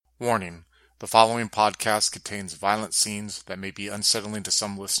Warning: the following podcast contains violent scenes that may be unsettling to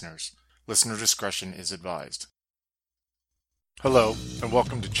some listeners. Listener discretion is advised. Hello, and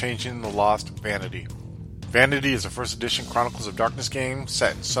welcome to Changing the Lost Vanity. Vanity is a first edition Chronicles of Darkness game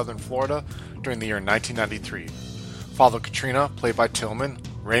set in southern Florida during the year 1993. Follow Katrina, played by Tillman,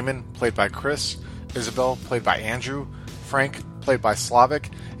 Raymond, played by Chris, Isabel, played by Andrew, Frank, played by Slavic,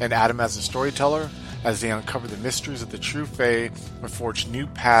 and Adam as the storyteller, as they uncover the mysteries of the true Fae and forge new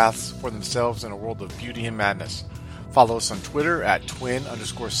paths for themselves in a world of beauty and madness. Follow us on Twitter at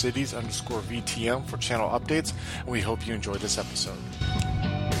twin_cities_VTM for channel updates, and we hope you enjoy this episode.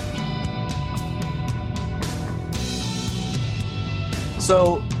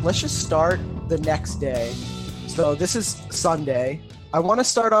 So let's just start the next day. So this is Sunday. I want to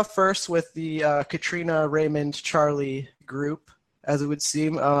start off first with the Katrina, Raymond, Charlie group, as it would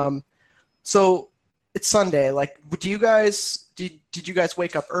seem. So it's Sunday. Like, did you guys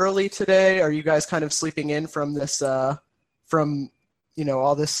wake up early today? Are you guys kind of sleeping in from this, all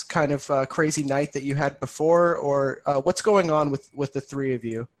this kind of crazy night that you had before, or what's going on with the three of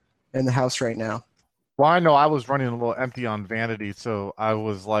you in the house right now? Well, I know I was running a little empty on Vanity, so I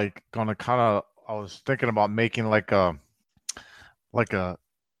was like I was thinking about making like a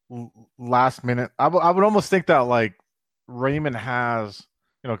last minute. I would almost think that like Raymond has,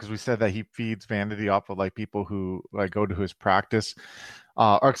 because we said that he feeds Vanity off of like people who like go to his practice,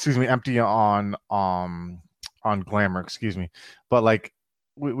 empty on Glamour, but like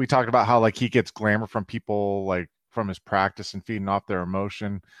we talked about how like he gets Glamour from people like from his practice and feeding off their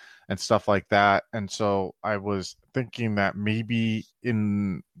emotion and stuff like that. And so I was thinking that maybe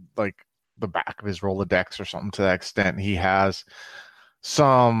in like the back of his Rolodex or something to that extent, he has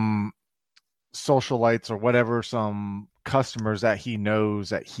some socialites or whatever, some customers that he knows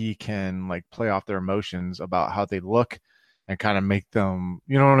that he can like play off their emotions about how they look and kind of make them,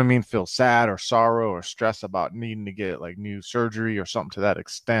 feel sad or sorrow or stress about needing to get like new surgery or something to that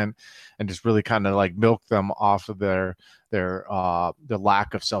extent, and just really kind of like milk them off of their the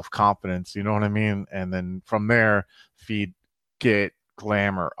lack of self-confidence, and then from there get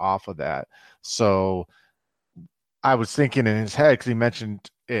Glamour off of that. So I was thinking in his head, because he mentioned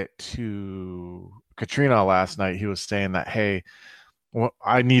it to Katrina last night, he was saying that, hey, well,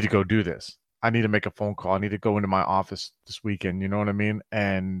 I need to go do this. I need to make a phone call. I need to go into my office this weekend. You know what I mean?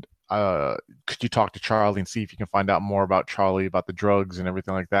 And could you talk to Charlie and see if you can find out more about Charlie, about the drugs and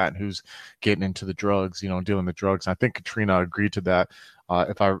everything like that, and who's getting into the drugs, dealing the drugs. And I think Katrina agreed to that,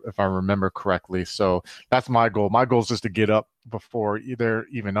 if I remember correctly. So that's my goal. My goal is just to get up before they're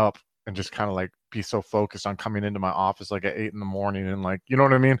even up and just kind of like be so focused on coming into my office like at 8 a.m. and like, you know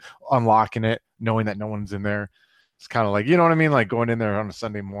what I mean? Unlocking it, knowing that no one's in there. It's kind of like, you know what I mean? Like going in there on a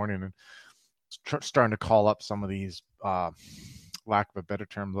Sunday morning and starting to call up some of these, lack of a better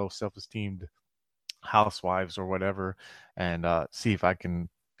term, low self-esteemed housewives or whatever, and see if I can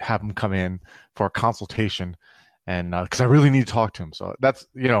have them come in for a consultation. And because I really need to talk to him. So that's,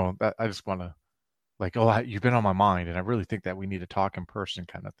 that I just want to like, you've been on my mind, and I really think that we need to talk in person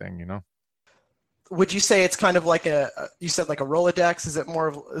kind of thing, Would you say it's kind of like you said like a Rolodex? Is it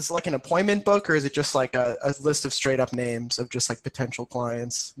like an appointment book, or is it just like a list of straight up names of just like potential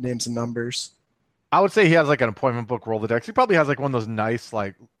clients, names and numbers? I would say he has like an appointment book Rolodex. He probably has like one of those nice,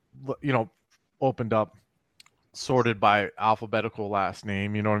 like, opened up, sorted by alphabetical last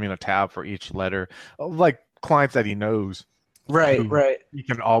name, a tab for each letter, like clients that he knows. Right. You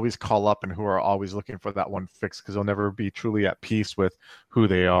can always call up and who are always looking for that one fix, because they'll never be truly at peace with who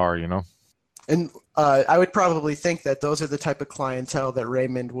they are, And I would probably think that those are the type of clientele that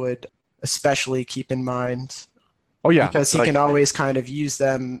Raymond would especially keep in mind. Oh yeah, because he can always kind of use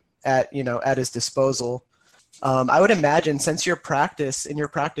them at his disposal. I would imagine, since in your practice,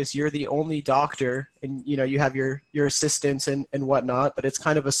 you're the only doctor, and you have your assistants and whatnot, but it's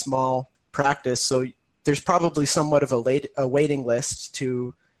kind of a small practice, so there's probably somewhat of a waiting list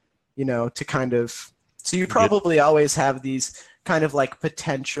to kind of. So you probably always have these kind of like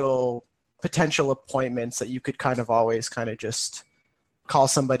potential appointments that you could kind of always kind of just call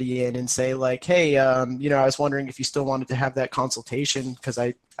somebody in and say like, hey, I was wondering if you still wanted to have that consultation, because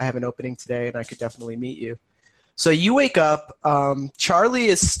I have an opening today and I could definitely meet you. So you wake up, Charlie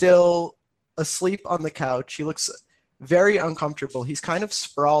is still asleep on the couch. He looks very uncomfortable. He's kind of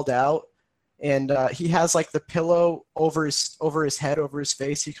sprawled out, and he has like the pillow over his head, over his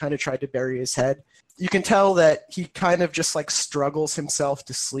face. He kind of tried to bury his head. You can tell that he kind of just like struggles himself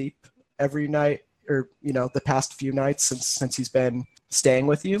to sleep every night, or the past few nights since he's been staying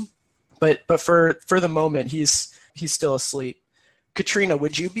with you. But for the moment, he's still asleep. Katrina,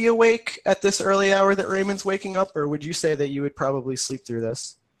 would you be awake at this early hour that Raymond's waking up, or would you say that you would probably sleep through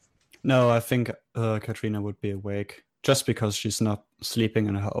this? No, I think Katrina would be awake just because she's not sleeping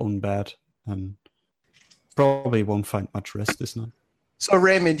in her own bed and probably won't find much rest this night. So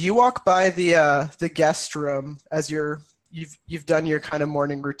Raymond, you walk by the guest room as you've done your kind of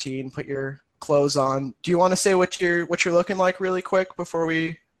morning routine, put your clothes on. Do you want to say what you're looking like really quick before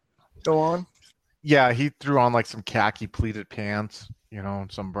we go on? Yeah, he threw on like some khaki pleated pants,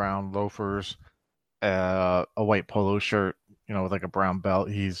 some brown loafers, a white polo shirt, with like a brown belt.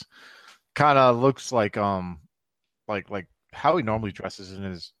 He's kind of looks like how he normally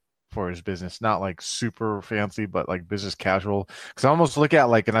dresses for his business, not like super fancy, but like business casual. Because I almost look at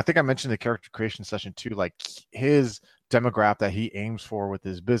and I think I mentioned the character creation session too, like his demographic that he aims for with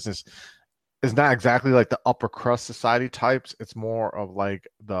his business is not exactly like the upper crust society types. It's more of like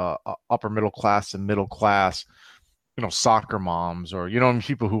the upper middle class and middle class, soccer moms or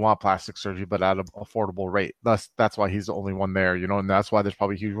people who want plastic surgery but at an affordable rate. That's why he's the only one there, and that's why there's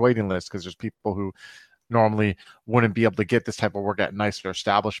probably a huge waiting list, because there's people who normally wouldn't be able to get this type of work at nicer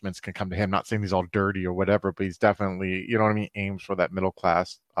establishments can come to him. Not saying he's all dirty or whatever, but he's definitely, aims for that middle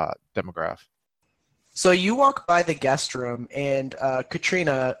class demographic. So you walk by the guest room, and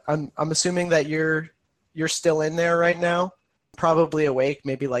Katrina, I'm assuming that you're still in there right now, probably awake,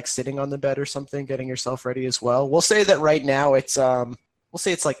 maybe like sitting on the bed or something, getting yourself ready as well. We'll say that right now it's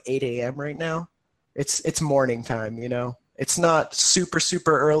like 8 a.m. right now. It's morning time, It's not super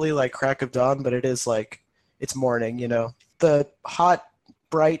super early like crack of dawn, but it is like it's morning, The hot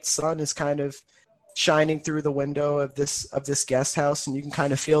bright sun is kind of shining through the window of this guest house, and you can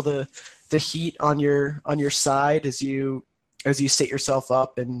kind of feel the heat on your side as you sit yourself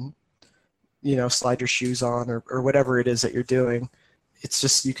up and slide your shoes on or whatever it is that you're doing. It's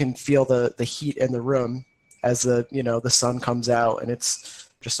just you can feel the heat in the room as the sun comes out, and it's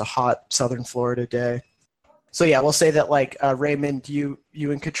just a hot southern Florida day. So yeah, we'll say that like Raymond, you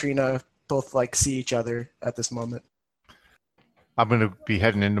and Katrina both like see each other at this moment. I'm going to be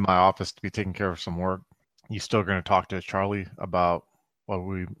heading into my office to be taking care of some work. You still going to talk to Charlie about what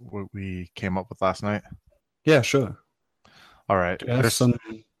we came up with last night? Yeah, sure. All right. Do you have some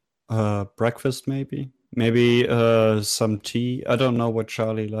breakfast maybe? Maybe some tea? I don't know what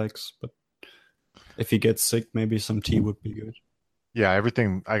Charlie likes, but if he gets sick, maybe some tea would be good. Yeah,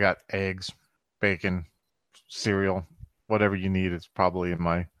 everything. I got eggs, bacon, cereal, whatever you need is probably in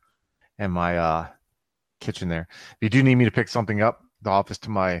my kitchen there. If you do need me to pick something up,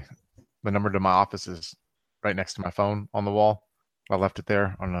 the number to my office is right next to my phone on the wall. I left it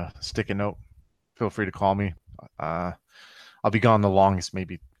there on a sticky note. Feel free to call me. I'll be gone the longest,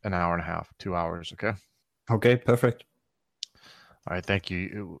 maybe an hour and a half, 2 hours. Okay. Okay, perfect. All right. Thank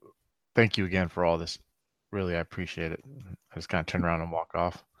you. Thank you again for all this. Really, I appreciate it. I just kind of turn around and walk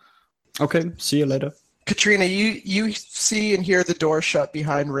off. Okay. See you later. Katrina, you see and hear the door shut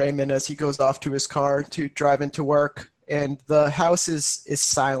behind Raymond as he goes off to his car to drive into work, and the house is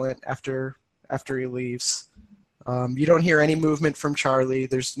silent after he leaves. You don't hear any movement from Charlie.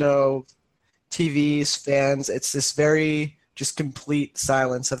 There's no TVs, fans. It's this very just complete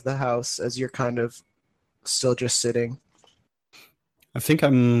silence of the house as you're kind of still just sitting. I think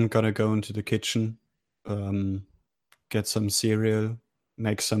I'm gonna go into the kitchen, get some cereal,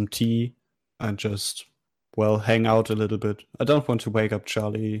 make some tea, and just hang out a little bit. I don't want to wake up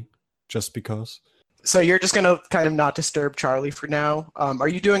Charlie just because. So you're just going to kind of not disturb Charlie for now. Are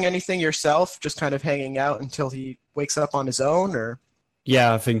you doing anything yourself, just kind of hanging out until he wakes up on his own, or?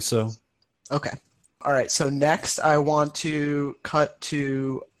 Yeah, I think so. Okay. All right. So next I want to cut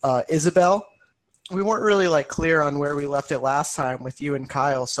to Isabel. We weren't really like clear on where we left it last time with you and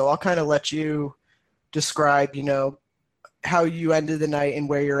Kyle, so I'll kind of let you describe, how you ended the night and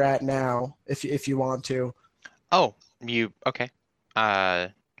where you're at now, if you want to. Oh, okay.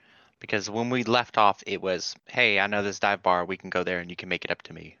 Because when we left off, it was, hey, I know this dive bar, we can go there and you can make it up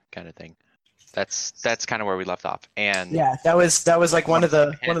to me, kind of thing. That's kind of where we left off. And yeah, that was like one of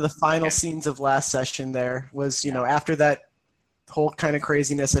the final scenes of last session. There was, after that whole kind of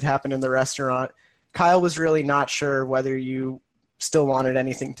craziness that happened in the restaurant, Kyle was really not sure whether you still wanted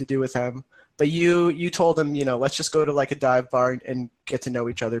anything to do with him. But you told him, let's just go to like a dive bar and get to know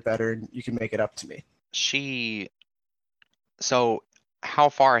each other better, and you can make it up to me. So how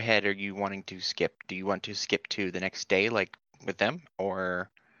far ahead are you wanting to skip? Do you want to skip to the next day, like with them, or?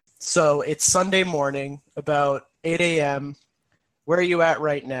 So it's Sunday morning, about 8 a.m. Where are you at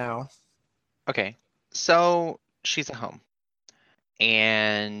right now? Okay, so she's at home,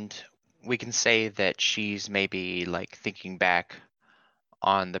 and we can say that she's maybe like thinking back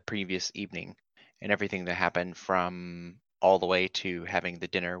on the previous evening and everything that happened, from all the way to having the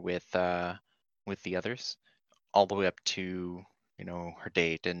dinner with the others, all the way up to her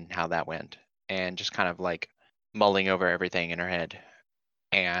date and how that went, and just kind of like mulling over everything in her head.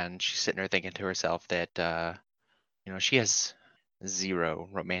 And she's sitting there thinking to herself that she has zero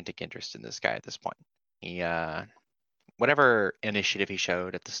romantic interest in this guy at this point. He whatever initiative he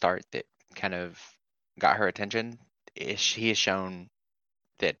showed at the start that kind of got her attention, he has shown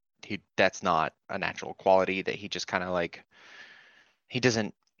that that's not a natural quality, that he just kind of like he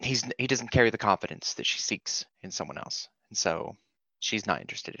doesn't carry the confidence that she seeks in someone else. And so she's not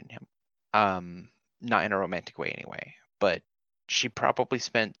interested in him. Not in a romantic way anyway, but she probably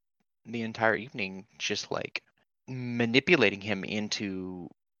spent the entire evening just like manipulating him into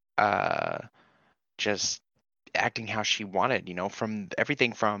just acting how she wanted, from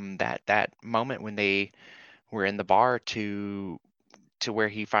everything from that moment when they were in the bar to where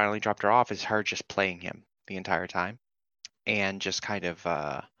he finally dropped her off, is her just playing him the entire time and just kind of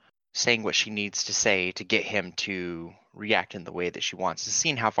saying what she needs to say to get him to react in the way that she wants,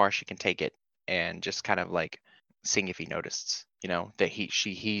 seeing how far she can take it, and just kind of like seeing if he noticed, that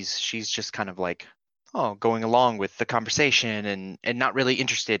she's just kind of like, oh, going along with the conversation and not really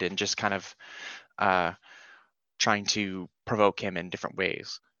interested, and just kind of trying to provoke him in different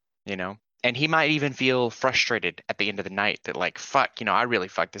ways, and he might even feel frustrated at the end of the night that like, fuck, I really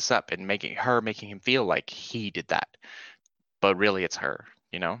fucked this up, and making him feel like he did that, but really it's her,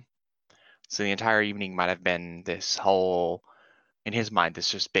 so the entire evening might have been this whole, in his mind,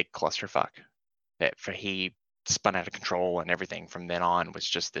 this just big clusterfuck that he spun out of control, and everything from then on was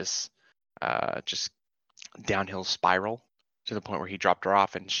just this just downhill spiral to the point where he dropped her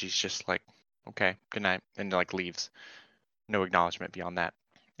off, and she's just like, okay, good night, and like leaves. No acknowledgement beyond that.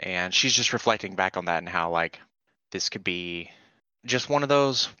 And she's just reflecting back on that, and how like this could be just one of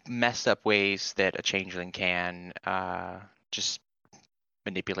those messed up ways that a changeling can just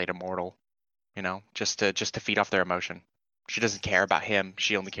manipulate a mortal, just to feed off their emotion. She doesn't care about him.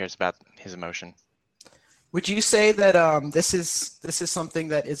 She only cares about his emotion. Would you say that this is something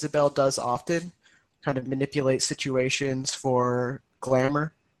that Isabel does often, kind of manipulate situations for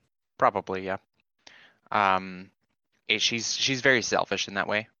glamour? Probably, yeah. She's very selfish in that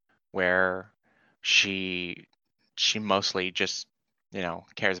way, where she mostly just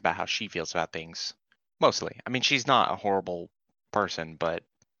cares about how she feels about things. Mostly, I mean, she's not a horrible person, but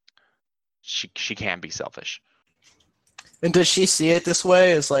she can be selfish. And does she see it this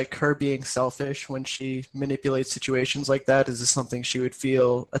way, as like her being selfish when she manipulates situations like that? Is this something she would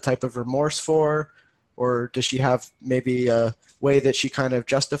feel a type of remorse for? Or does she have maybe a way that she kind of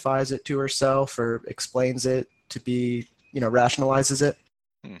justifies it to herself or explains it to be, rationalizes it?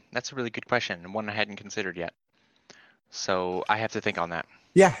 That's a really good question, and one I hadn't considered yet. So I have to think on that.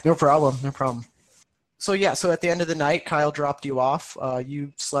 Yeah, no problem. So yeah, so at the end of the night, Kyle dropped you off.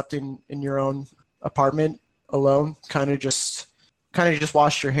 You slept in your own apartment alone, kind of just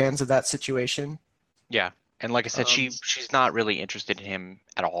washed your hands of that situation. Yeah, and like I said, she's not really interested in him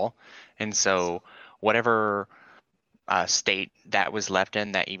at all, and so whatever state that was left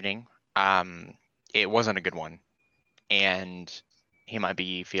in that evening, it wasn't a good one, and he might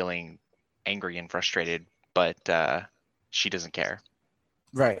be feeling angry and frustrated, but she doesn't care.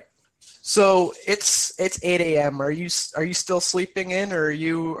 Right. So it's 8 a.m. Are you still sleeping in, or are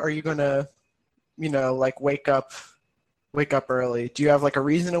you gonna like wake up early? Do you have like a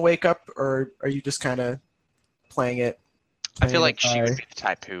reason to wake up, or are you just kind of playing it? I feel like she would be the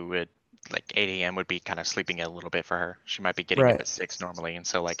type who would, like, 8 a.m. would be kind of sleeping a little bit for her. She might be getting up at 6 normally, and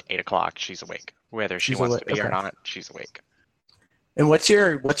so like 8 o'clock she's awake. Whether she wants to be or not, she's awake. And what's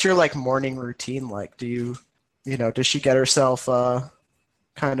your like morning routine like? Do you does she get herself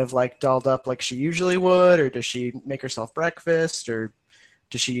kind of like dolled up like she usually would, or does she make herself breakfast, or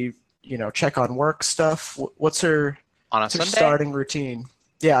does she check on work stuff? What's her starting routine?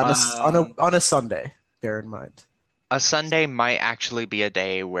 Yeah, on a Sunday, bear in mind. A Sunday might actually be a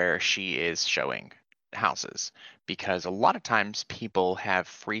day where she is showing houses, because a lot of times people have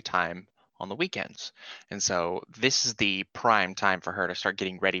free time on the weekends. And so this is the prime time for her to start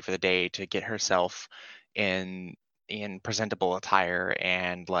getting ready for the day, to get herself in presentable attire,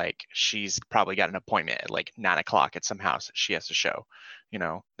 and like she's probably got an appointment at like 9 o'clock at some house that she has to show,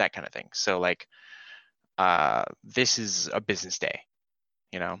 that kind of thing. So like this is a business day,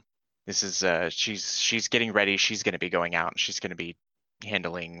 this is she's getting ready, she's going to be going out, and she's going to be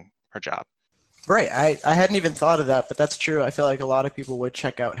handling her job. Right. I hadn't even thought of that, but that's true. I feel like a lot of people would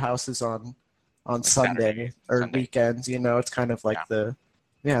check out houses on Sunday or weekends. It's kind of like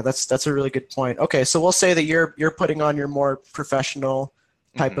that's a really good point. Okay, so we'll say that you're putting on your more professional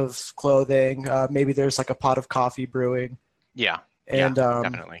type of clothing. Maybe there's like a pot of coffee brewing. Yeah. And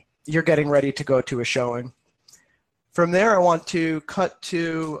definitely. You're getting ready to go to a showing. From there, I want to cut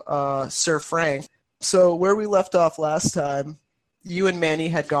to Sir Frank. So where we left off last time, you and Manny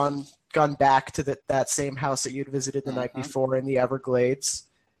had gone back to that same house that you'd visited the night before in the Everglades.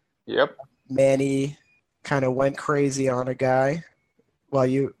 Yep. Manny kind of went crazy on a guy while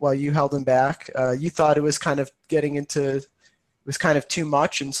you held him back. You thought it was kind of too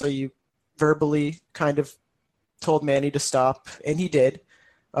much, and so you verbally kind of told Manny to stop, and he did.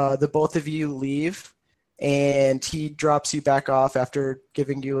 The both of you leave, and he drops you back off after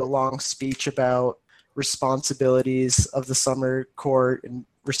giving you a long speech about responsibilities of the summer court and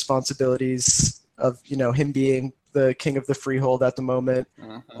responsibilities of him being the king of the freehold at the moment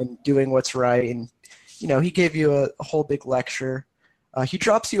and doing what's right. And he gave you a whole big lecture. He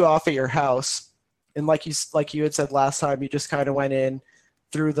drops you off at your house, and like you had said last time, you just kind of went in,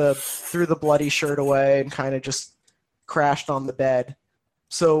 threw the bloody shirt away, and kind of just crashed on the bed.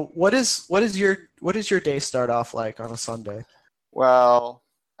 So what is your day start off like on a Sunday? Well,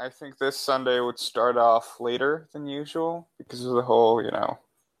 I think this Sunday would start off later than usual because of the whole,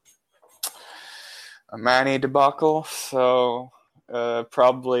 a Manny debacle. So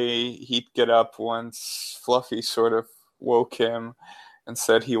probably he'd get up once Fluffy sort of woke him and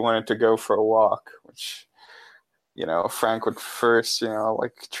said he wanted to go for a walk, which, Frank would first,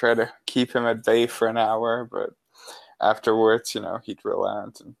 try to keep him at bay for an hour, but afterwards, he'd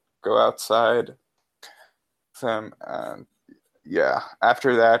relent and go outside with him. And yeah,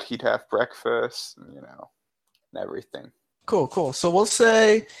 after that, he'd have breakfast and, and everything. Cool. So we'll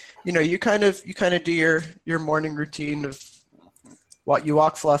say, you kind of do your morning routine of what you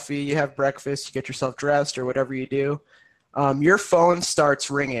walk Fluffy, you have breakfast, you get yourself dressed or whatever you do. Your phone starts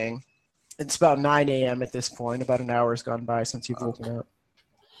ringing. It's about 9 a.m. at this point. About an hour has gone by since you've woken up.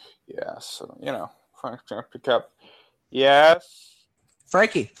 Yeah, so, Frank's going to pick up. Yes?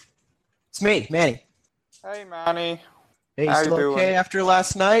 Frankie, it's me, Manny. Hey, Manny. Hey, you How still you okay doing? after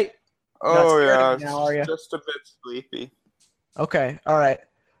last night? Oh, yeah, now, are you? just a bit sleepy. Okay, all right.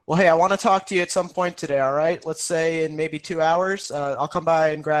 Well, hey, I want to talk to you at some point today, all right? Let's say in maybe 2 hours. I'll come by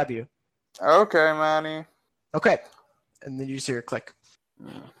and grab you. Okay, Manny. Okay. And then you just hear a click.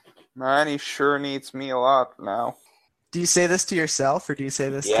 Manny sure needs me a lot now. Do you say this to yourself, or do you say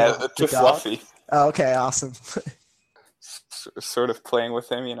this to to the dog? Fluffy. Oh, okay, awesome. Sort of playing with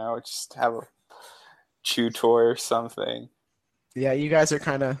him, just have a chew toy or something. Yeah, you guys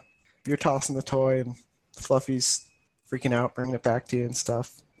are you're tossing the toy, and Fluffy's freaking out, bringing it back to you and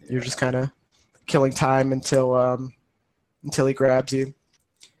stuff. Yeah. You're just kind of killing time until he grabs you.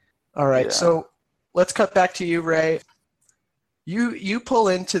 All right, Yeah. So let's cut back to you, Ray. You pull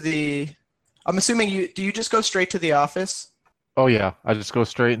into I'm assuming do you just go straight to the office? Oh yeah, I just go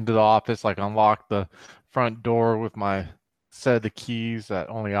straight into the office, like unlock the front door with my set of the keys that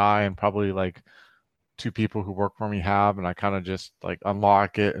only I and probably like 2 people who work for me have, and I kind of just like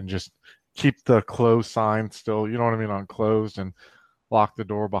unlock it and just keep the closed sign still, on closed, and lock the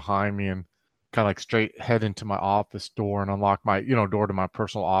door behind me and kind of like straight head into my office door and unlock my, door to my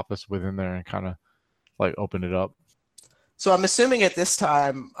personal office within there and kind of like open it up. So I'm assuming at this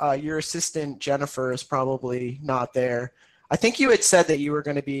time, your assistant Jennifer is probably not there. I think you had said that you were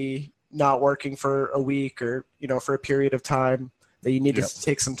going to be not working for a week or, for a period of time, that you needed to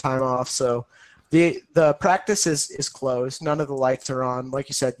take some time off. So the practice is closed. None of the lights are on. Like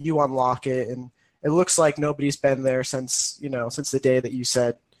you said, you unlock it, and it looks like nobody's been there since the day that you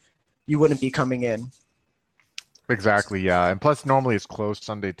said you wouldn't be coming in. Exactly, yeah. And plus normally it's closed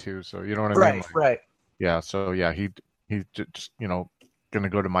Sunday too, so you know what I mean? Right. Yeah, so yeah, he's just, gonna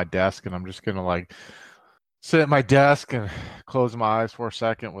go to my desk, and I'm just gonna like sit at my desk and close my eyes for a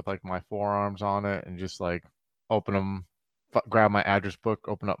second with like my forearms on it and just like open them, grab my address book,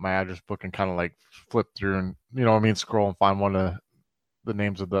 open up my address book and kind of like flip through and, scroll and find one of the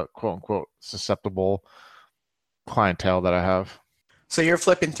names of the quote unquote susceptible clientele that I have. So you're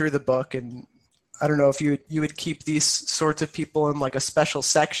flipping through the book, and I don't know if you would keep these sorts of people in like a special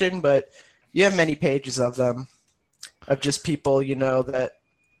section, but you have many pages of them, of just people, that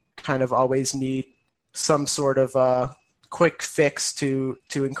kind of always need some sort of quick fix to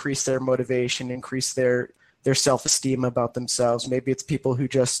increase their motivation, increase their self-esteem about themselves. Maybe it's people who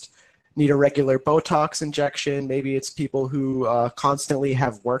just need a regular Botox injection. Maybe it's people who constantly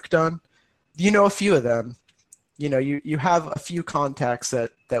have work done. A few of them. You have a few contacts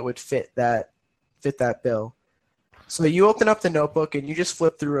that would fit that bill. So you open up the notebook and you just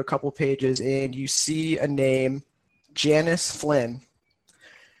flip through a couple pages and you see a name, Janice Flynn.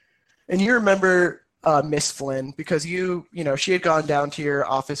 And you remember Miss Flynn because she had gone down to your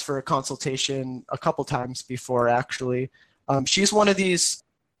office for a consultation a couple times before, actually. She's one of these,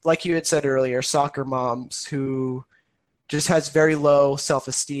 like you had said earlier, soccer moms who just has very low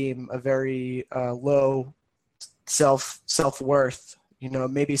self-esteem, a very low self-worth. You know,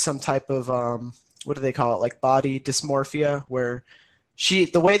 maybe some type of what do they call it, like body dysmorphia, where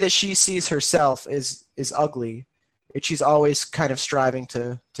the way that she sees herself is ugly, and she's always kind of striving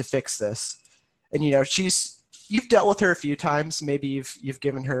to fix this. And you know, you've dealt with her a few times. Maybe you've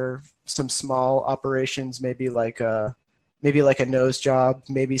given her some small operations, maybe like a nose job,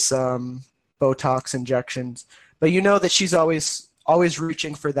 maybe some Botox injections. But you know that she's always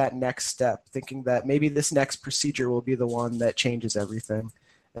reaching for that next step, thinking that maybe this next procedure will be the one that changes everything,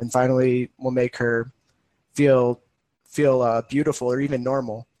 and finally will make her feel beautiful or even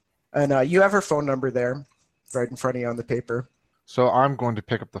normal. And you have her phone number there, right in front of you on the paper. So I'm going to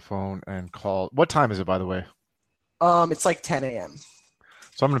pick up the phone and call. What time is it, by the way? It's like 10 a.m.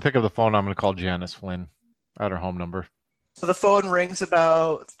 So I'm going to pick up the phone. I'm going to call Janice Flynn at her home number. So the phone rings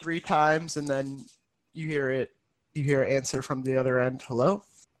about 3 times, and then you hear an answer from the other end. Hello?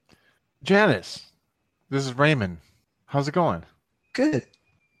 Janice, this is Raymond. How's it going? Good.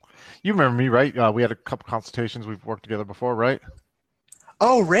 You remember me, right? We had a couple consultations. We've worked together before, right?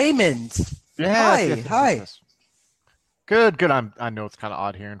 Oh, Raymond. Yeah. Hi. Good. I know it's kind of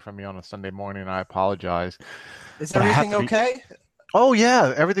odd hearing from you on a Sunday morning, and I apologize. Is But I have everything to be- okay? Oh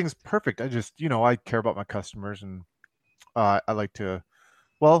yeah, everything's perfect. I just, I care about my customers, and I like to.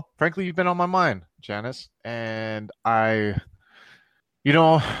 Well, frankly, you've been on my mind, Janice, and I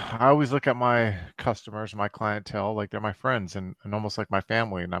always look at my customers, my clientele, like they're my friends and almost like my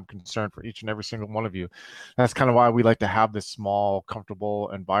family, and I'm concerned for each and every single one of you. That's kind of why we like to have this small,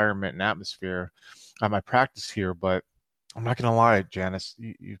 comfortable environment and atmosphere at my practice here. But I'm not gonna lie, Janice,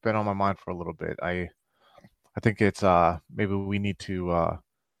 you've been on my mind for a little bit. I think it's maybe we need to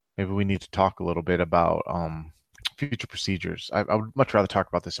talk a little bit about future procedures. I would much rather talk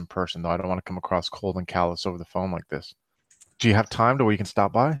about this in person, though. I don't want to come across cold and callous over the phone like this. Do you have time to where you can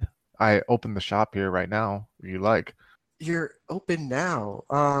stop by? I open the shop here right now, if you like. You're open now.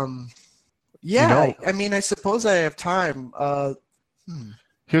 Yeah, I mean, I suppose I have time.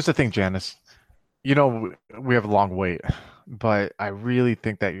 Here's the thing, Janice. We have a long wait, but I really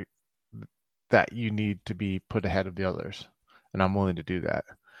think that you need to be put ahead of the others, and I'm willing to do that.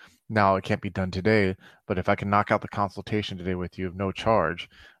 Now, it can't be done today, but if I can knock out the consultation today with you of no charge,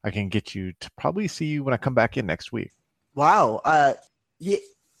 I can get you to probably see you when I come back in next week. Wow.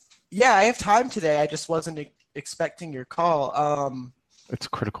 Yeah, I have time today. I just wasn't expecting your call. It's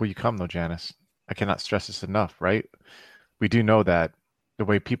critical you come, though, Janice. I cannot stress this enough, right? We do know that the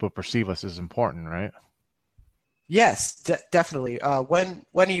way people perceive us is important, right? Yes, definitely. When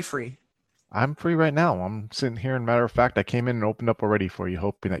are you free? I'm free right now. I'm sitting here, and matter of fact, I came in and opened up already for you,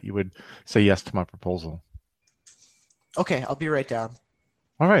 hoping that you would say yes to my proposal. Okay, I'll be right down.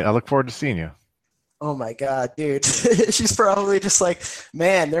 All right, I look forward to seeing you. Oh my God, dude. She's probably just like,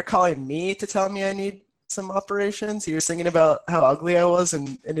 man, they're calling me to tell me I need some operations. He was thinking about how ugly I was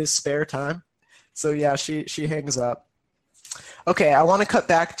in his spare time. So yeah, she hangs up. Okay, I want to cut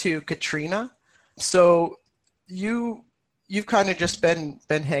back to Katrina. So you've kind of just been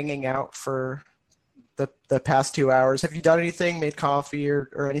hanging out for the past 2 hours. Have you done anything, made coffee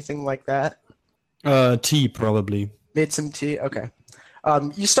or anything like that? Tea, probably. Made some tea? Okay.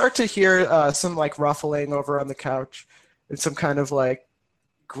 You start to hear some like ruffling over on the couch and some kind of like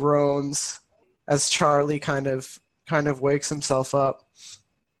groans as Charlie kind of wakes himself up.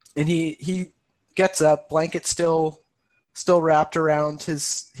 And he gets up, blanket still wrapped around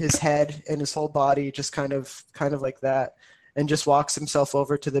his head and his whole body, just kind of like that, and just walks himself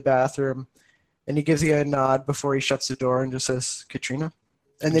over to the bathroom, and he gives you a nod before he shuts the door and just says, Katrina.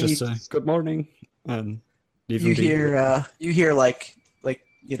 And then Just say, good morning, and leave you him be. hear like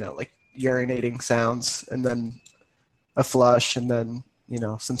urinating sounds, and then a flush, and then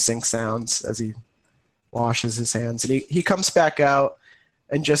some sink sounds as he washes his hands, and he comes back out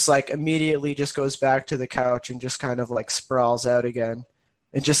and just like immediately just goes back to the couch and just kind of like sprawls out again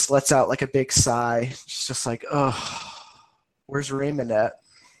and just lets out like a big sigh. It's just like, oh, where's Raymond at?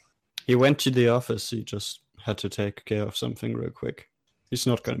 He went to the office. He just had to take care of something real quick. He's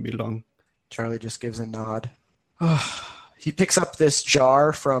not going to be long. Charlie just gives a nod. He picks up this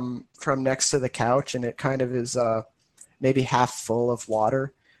jar from next to the couch, and it kind of is maybe half full of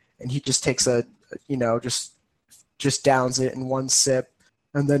water, and he just takes just downs it in one sip,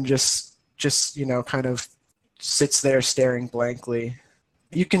 and then just kind of sits there staring blankly.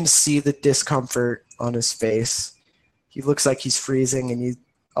 You can see the discomfort on his face. He looks like he's freezing, and he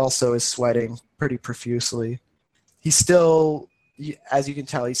also is sweating pretty profusely. He's still, as you can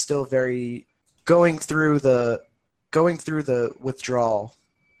tell, he's still very going through the withdrawal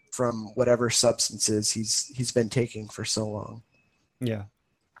from whatever substances he's been taking for so long. Yeah.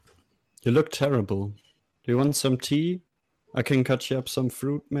 You look terrible. Do you want some tea? I can cut you up some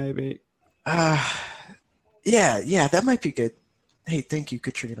fruit, maybe. Yeah, that might be good. Hey, thank you,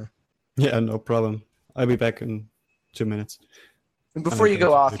 Katrina. Yeah, no problem. I'll be back in 2 minutes. And before I'll you go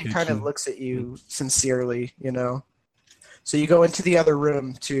go to off, the he kind of kitchen. looks at you sincerely, you know. So you go into the other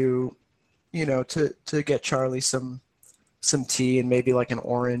room to, you know, to get Charlie some tea and maybe like an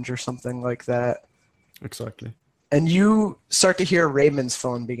orange or something like that. Exactly. And you start to hear Raymond's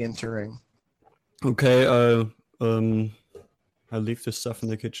phone begin to ring. Okay, I'll leave this stuff in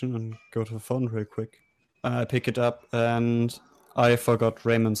the kitchen and go to the phone real quick. I pick it up and I forgot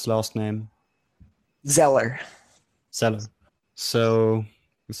Raymond's last name. Zeller. Zeller. So,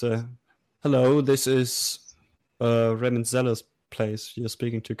 hello, this is Raymond Zeller's place. You're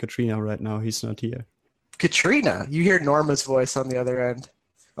speaking to Katrina right now. He's not here. Katrina. You hear Norma's voice on the other end.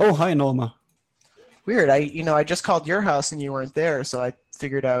 Oh, hi, Norma. Weird. I just called your house and you weren't there, so I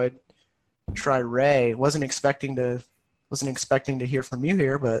figured I would try Ray. Wasn't expecting to hear from you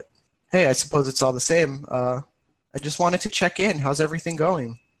here, but hey, I suppose it's all the same. I just wanted to check in. How's everything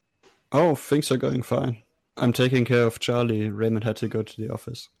going? Oh, things are going fine. I'm taking care of Charlie. Raymond had to go to the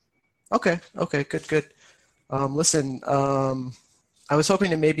office. Okay, good. Listen, I was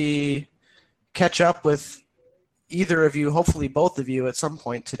hoping to maybe catch up with either of you, hopefully both of you, at some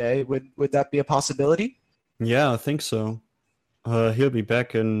point today. Would that be a possibility? Yeah, I think so. He'll be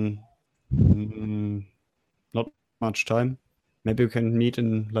back in not much time. Maybe we can meet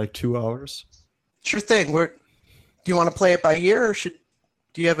in like 2 hours. Sure thing. Do you want to play it by ear, or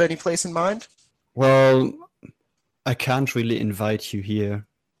do you have any place in mind? Well, I can't really invite you here.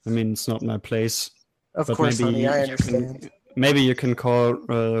 I mean, it's not my place. Of But course, maybe honey, I you can- understand. Maybe you can call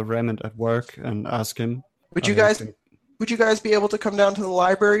Raymond at work and ask him. Would you I guys think- Would you guys be able to come down to the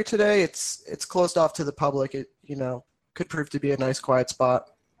library today? It's closed off to the public. It could prove to be a nice quiet spot.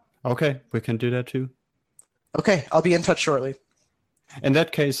 Okay, we can do that too. Okay, I'll be in touch shortly. In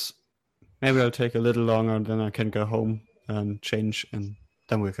that case, maybe I'll take a little longer, then I can go home and change, and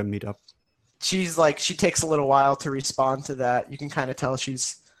then we can meet up. She takes a little while to respond to that. You can kind of tell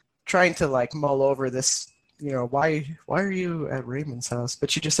she's trying to like mull over this, why are you at Raymond's house? But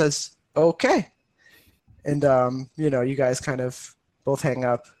she just says, okay. And, you guys kind of both hang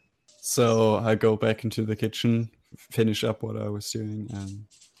up. So I go back into the kitchen, finish up what I was doing, and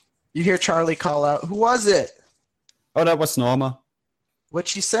You hear Charlie call out, who was it? oh, that was Norma. What'd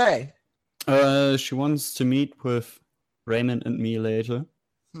she say? She wants to meet with Raymond and me later.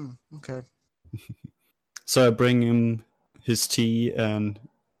 Okay. So I bring him his tea and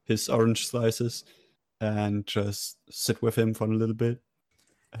his orange slices and just sit with him for a little bit.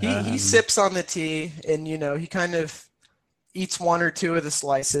 He sips on the tea and he kind of eats one or two of the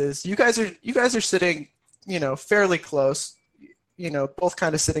slices. You guys are sitting, fairly close, both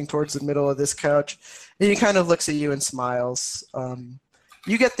kind of sitting towards the middle of this couch. And he kind of looks at you and smiles.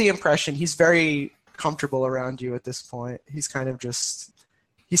 You get the impression he's very comfortable around you at this point. He's kind of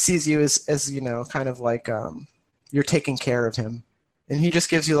he sees you as kind of like you're taking care of him. And he just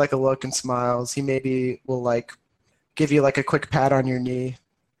gives you like a look and smiles. He maybe will like give you like a quick pat on your knee.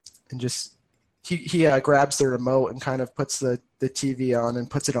 And just he grabs the remote and kind of puts the TV on and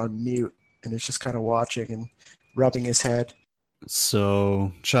puts it on mute, and is just kind of watching and rubbing his head.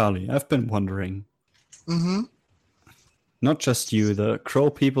 So, Charlie, I've been wondering. Mm-hmm. Not just you, the Crow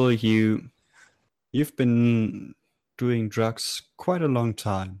people, you've been doing drugs quite a long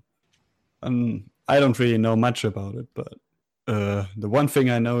time. I don't really know much about it, but the one thing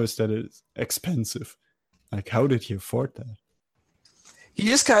I know is that it's expensive. Like, how did you afford that? He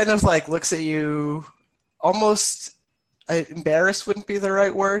just kind of like looks at you, almost embarrassed wouldn't be the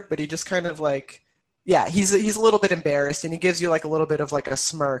right word, but he just kind of like, yeah, he's a little bit embarrassed, and he gives you like a little bit of like a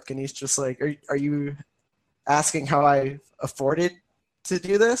smirk, and he's just like, are you asking how I afforded to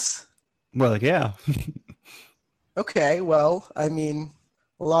do this? Well, yeah. Okay, well, I mean,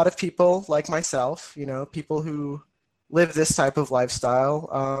 a lot of people like myself, people who live this type of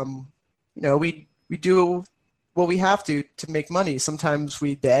lifestyle, we do what we have to make money. Sometimes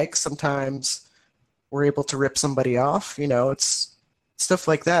we beg, sometimes we're able to rip somebody off, it's stuff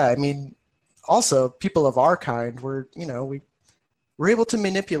like that. I mean, also people of our kind, we're able to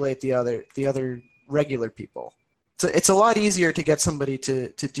manipulate the other regular people. So it's a lot easier to get somebody to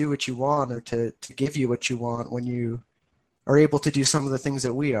do what you want, or to give you what you want, when you are able to do some of the things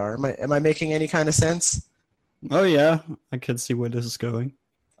that we are. Am I making any kind of sense? Oh, yeah. I can see where this is going.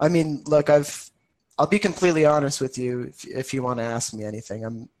 I mean, look, I'll be completely honest with you if you want to ask me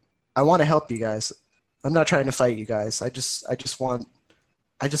anything. I want to help you guys. I'm not trying to fight you guys. I just want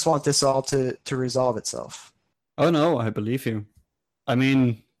I just want this all to resolve itself. Oh no, I believe you. I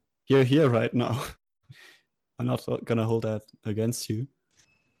mean, you're here right now. I'm not gonna hold that against you.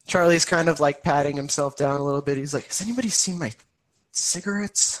 Charlie's kind of like patting himself down a little bit. He's like, has anybody seen my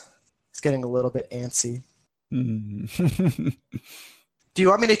cigarettes? He's getting a little bit antsy. Mm. Do you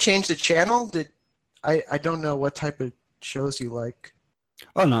want me to change the channel? I don't know what type of shows you like.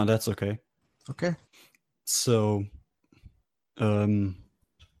 Oh no, that's okay. Okay. So,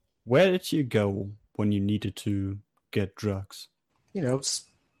 where did you go when you needed to get drugs? You know,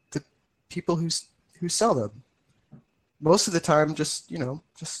 the people who sell them. Most of the time, just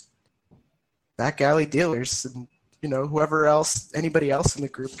back alley dealers, and whoever else, anybody else in the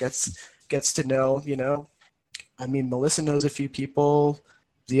group gets to know. I mean, Melissa knows a few people.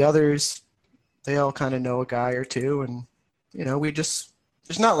 The others, they all kind of know a guy or two, and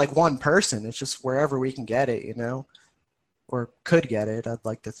there's not like one person. It's just wherever we can get it, or could get it. I'd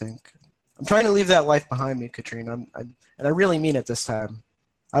like to think. I'm trying to leave that life behind me, Katrina, and I really mean it this time.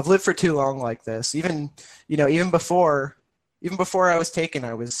 I've lived for too long like this. Even before I was taken,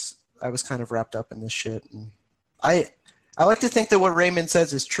 I was kind of wrapped up in this shit. And I like to think that what Raymond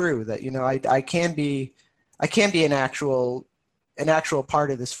says is true. That I can be an actual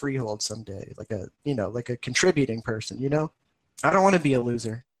part of this freehold someday, like a contributing person. I don't want to be a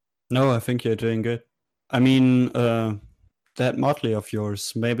loser. No, I think you're doing good. I mean, that motley of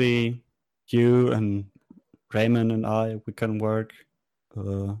yours, maybe you and Raymond and we can work,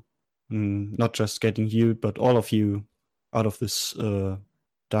 not just getting you, but all of you out of this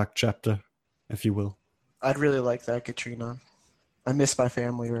dark chapter, if you will. I'd really like that, Katrina. I miss my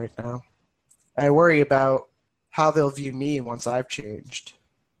family right now. I worry about how they'll view me once I've changed,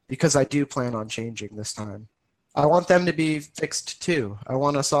 because I do plan on changing this time. I want them to be fixed too. I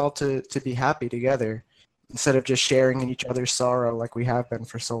want us all to be happy together instead of just sharing in each other's sorrow like we have been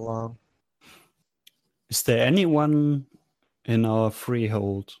for so long. Is there anyone in our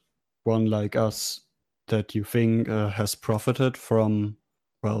freehold, one like us, that you think has profited from,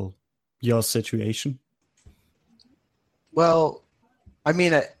 well, your situation? Well, I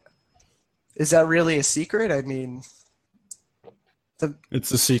mean, is that really a secret? I mean,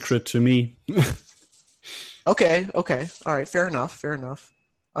 it's a secret to me. Okay. All right, fair enough.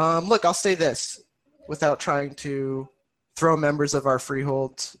 Look, I'll say this without trying to throw members of our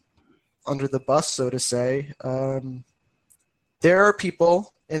freehold under the bus, so to say. There are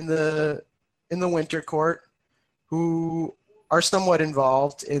people in the Winter Court who are somewhat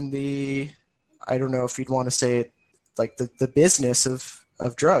involved in the, I don't know if you'd want to say it, like the business of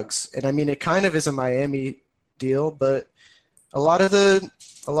drugs. And I mean, it kind of is a Miami deal, but a lot of the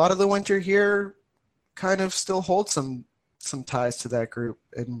Winter here kind of still hold some ties to that group,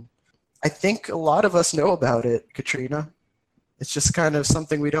 and I think a lot of us know about it, Katrina. It's just kind of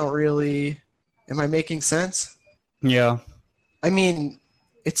something we don't really. Am I making sense? Yeah. I mean,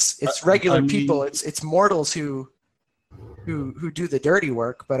 it's regular people. It's mortals who do the dirty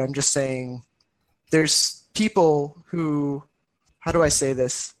work. But I'm just saying, there's people who. How do I say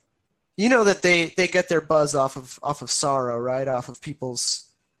this? That they get their buzz off of sorrow, right? Off of people's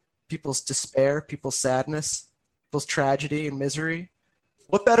despair, people's sadness, people's tragedy and misery.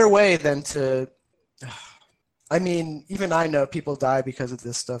 What better way than to, I mean, even I know people die because of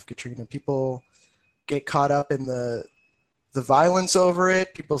this stuff, Katrina. People get caught up in the violence over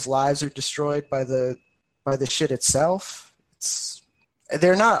it. People's lives are destroyed by the shit itself.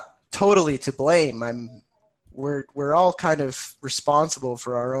 They're not totally to blame. We're all kind of responsible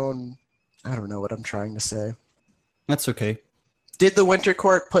for our own, I don't know what I'm trying to say. That's okay. Did the Winter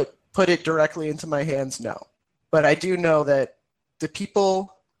Court put it directly into my hands? No. But I do know that the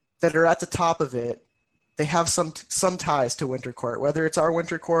people that are at the top of it, they have some ties to Winter Court, whether it's our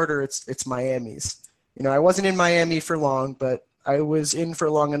Winter Court or it's Miami's. I wasn't in Miami for long, but I was in for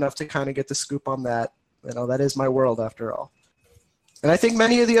long enough to kind of get the scoop on that. That is my world after all. And I think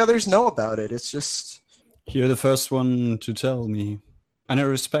many of the others know about it. It's just... You're the first one to tell me, and I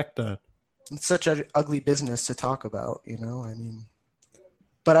respect that. It's such an ugly business to talk about, I mean...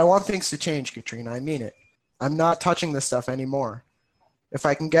 But I want things to change, Katrina. I mean it. I'm not touching this stuff anymore. If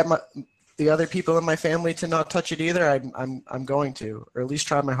I can get the other people in my family to not touch it either, I'm going to, or at least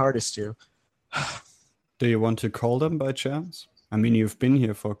try my hardest to. Do you want to call them by chance? I mean, you've been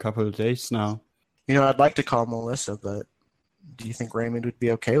here for a couple of days now. I'd like to call Melissa, but do you think Raymond would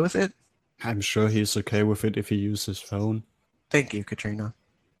be okay with it? I'm sure he's okay with it if he uses his phone. Thank you, Katrina.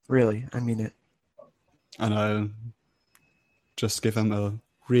 Really, I mean it. And I'll just give him a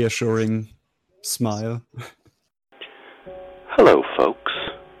reassuring smile. Hello, folks.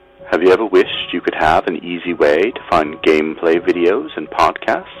 Have you ever wished wished you could have an easy way to find gameplay videos and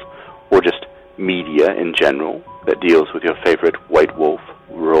podcasts, or just media in general that deals with your favorite White Wolf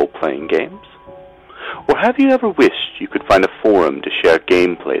role-playing games? Or have you ever wished you could find a forum to share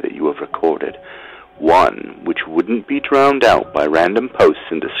gameplay that you have recorded, one which wouldn't be drowned out by random posts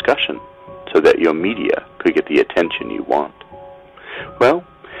and discussion, so that your media could get the attention you want? Well,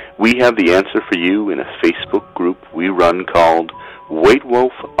 we have the answer for you in a Facebook group we run called White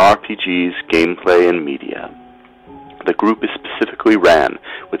Wolf RPGs Gameplay and Media. The group is specifically ran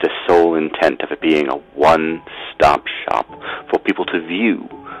with the sole intent of it being a one-stop shop for people to view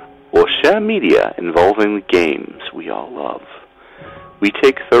or share media involving the games we all love. We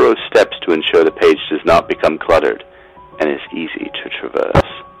take thorough steps to ensure the page does not become cluttered and is easy to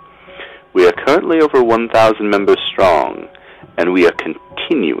traverse. We are currently over 1,000 members strong, and we are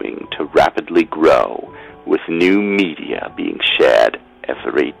continuing to rapidly grow with new media being shared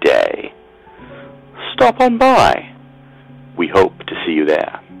every day. Stop on by. We hope to see you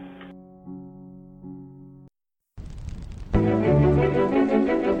there.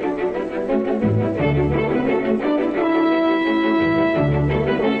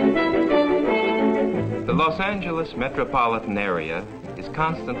 The Los Angeles metropolitan area is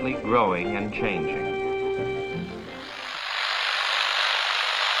constantly growing and changing.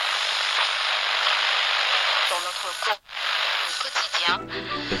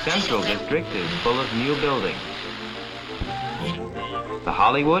 The Central District is full of new buildings. The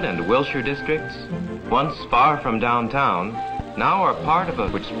Hollywood and Wilshire districts, once far from downtown, now are part of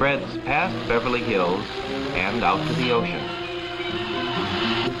it which spreads past Beverly Hills and out to the ocean.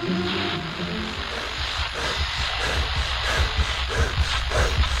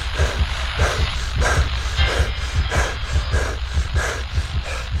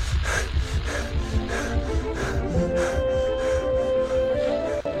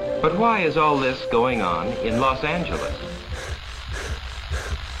 But why is all this going on in Los Angeles?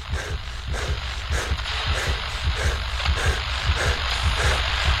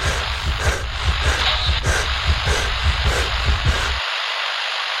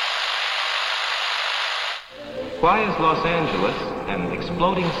 Why is Los Angeles an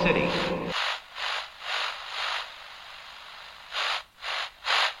exploding city?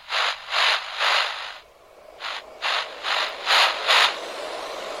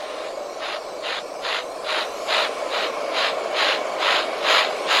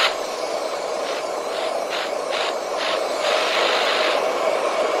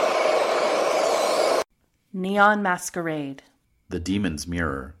 Neon Masquerade. The Demon's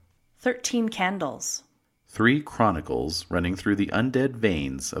Mirror. 13 Candles. 3 chronicles running through the undead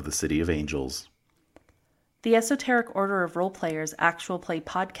veins of the City of Angels. The Esoteric Order of Roleplayers Actual Play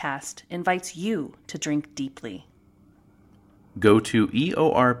podcast invites you to drink deeply. Go to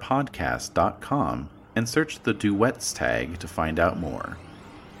eorpodcast.com and search the Duets tag to find out more.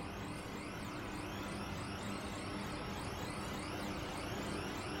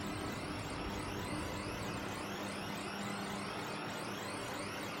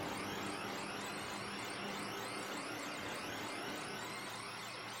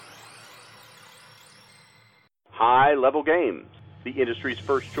 High Level Games, the industry's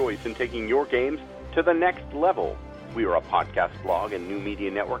first choice in taking your games to the next level. We are a podcast blog and new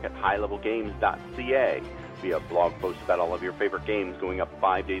media network at highlevelgames.ca. We have blog posts about all of your favorite games going up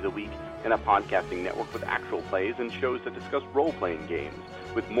 5 days a week, and a podcasting network with actual plays and shows that discuss role-playing games,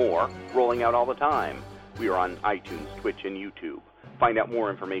 with more rolling out all the time. We are on iTunes, Twitch, and YouTube. Find out more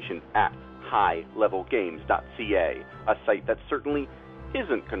information at highlevelgames.ca, a site that certainly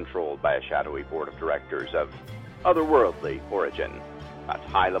isn't controlled by a shadowy board of directors of otherworldly origin. That's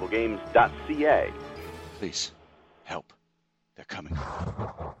highlevelgames.ca. Please, help. They're coming.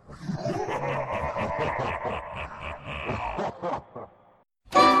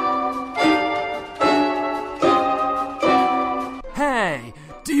 Hey,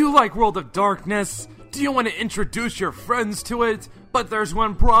 do you like World of Darkness? Do you want to introduce your friends to it? But there's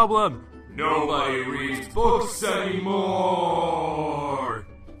one problem. Nobody reads books anymore.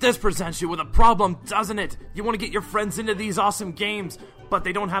 This presents you with a problem, doesn't it? You want to get your friends into these awesome games, but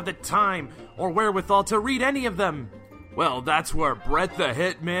they don't have the time or wherewithal to read any of them. Well, that's where Brett the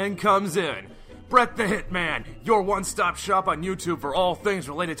Hitman comes in. Brett the Hitman, your one-stop shop on YouTube for all things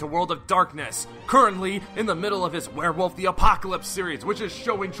related to World of Darkness. Currently in the middle of his Werewolf the Apocalypse series, which is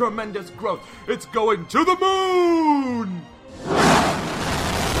showing tremendous growth. It's going to the moon!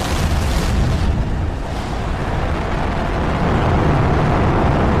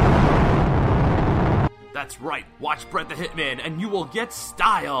 That's right, watch Brett the Hitman and you will get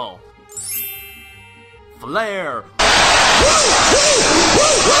style, flair,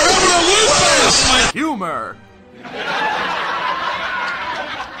 Humor.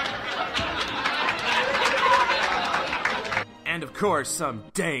 And of course, some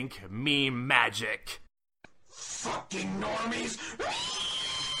dank meme magic. Fucking normies.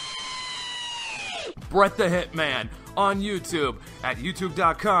 Brett the Hitman on YouTube at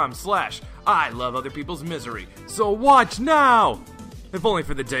youtube.com/I love other people's misery. So watch now! If only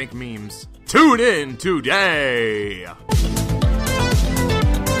for the dank memes. Tune in today!